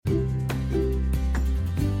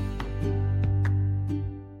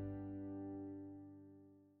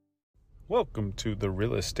Welcome to the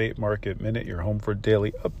Real Estate Market Minute, your home for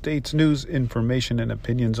daily updates, news, information, and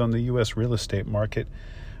opinions on the U.S. real estate market.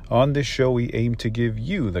 On this show, we aim to give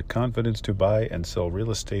you the confidence to buy and sell real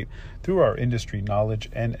estate through our industry knowledge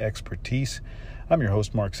and expertise. I'm your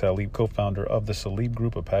host, Mark Salib, co-founder of the Salib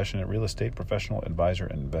Group, a passionate real estate professional, advisor,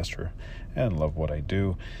 and investor, and love what I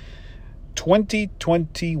do.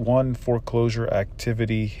 2021 foreclosure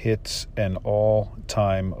activity hits an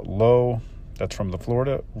all-time low. That's from the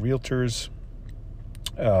Florida Realtors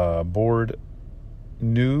Board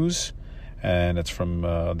News, and it's from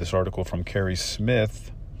this article from Carrie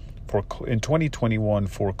Smith. In 2021,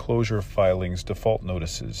 foreclosure filings, default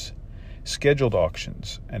notices, scheduled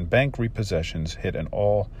auctions, and bank repossessions hit an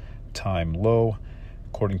all-time low,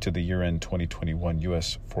 according to the year-end 2021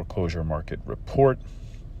 U.S. foreclosure market report.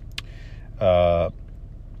 Bank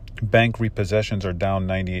repossessions are down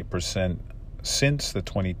 98% since the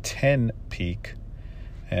 2010 peak,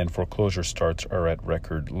 and foreclosure starts are at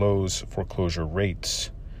record lows. Foreclosure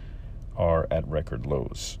rates are at record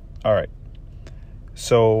lows. All right.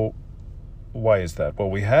 So why is that?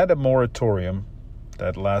 Well, we had a moratorium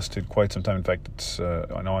that lasted quite some time. In fact, it's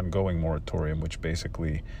an ongoing moratorium, which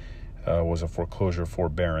basically was a foreclosure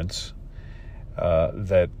forbearance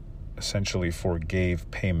that essentially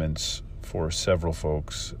forgave payments for several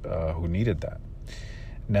folks who needed that.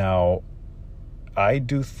 Now, I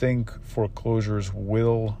do think foreclosures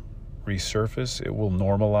will resurface. It will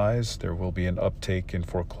normalize. There will be an uptake in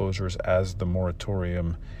foreclosures as the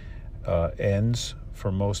moratorium ends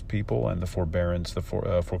for most people, and the forbearance,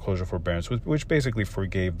 foreclosure forbearance, which basically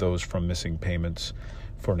forgave those from missing payments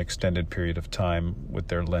for an extended period of time with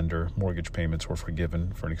their lender. Mortgage payments were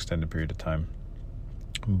forgiven for an extended period of time.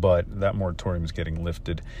 But that moratorium is getting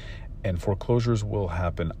lifted, and foreclosures will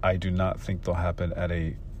happen. I do not think they'll happen at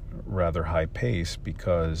a rather high pace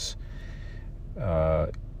because,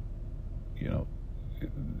 our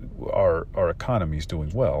economy is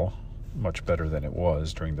doing well, much better than it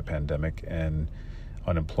was during the pandemic, and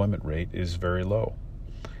unemployment rate is very low,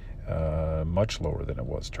 much lower than it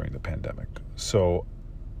was during the pandemic. So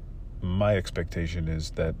my expectation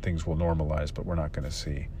is that things will normalize, but we're not going to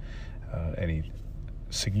see any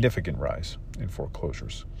significant rise in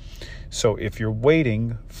foreclosures. So if you're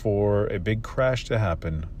waiting for a big crash to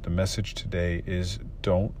happen, the message today is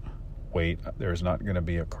don't wait. There's not going to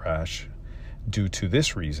be a crash due to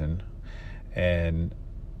this reason, and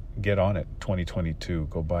get on it. 2022,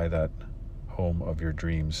 go buy that home of your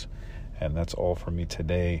dreams. And that's all for me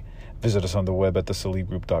today. Visit us on the web at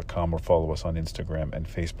thesalibgroup.com or follow us on Instagram and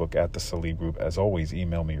Facebook at The Salib Group. As always,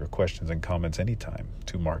 email me your questions and comments anytime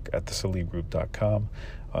to mark@thesalibgroup.com.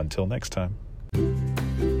 Until next time.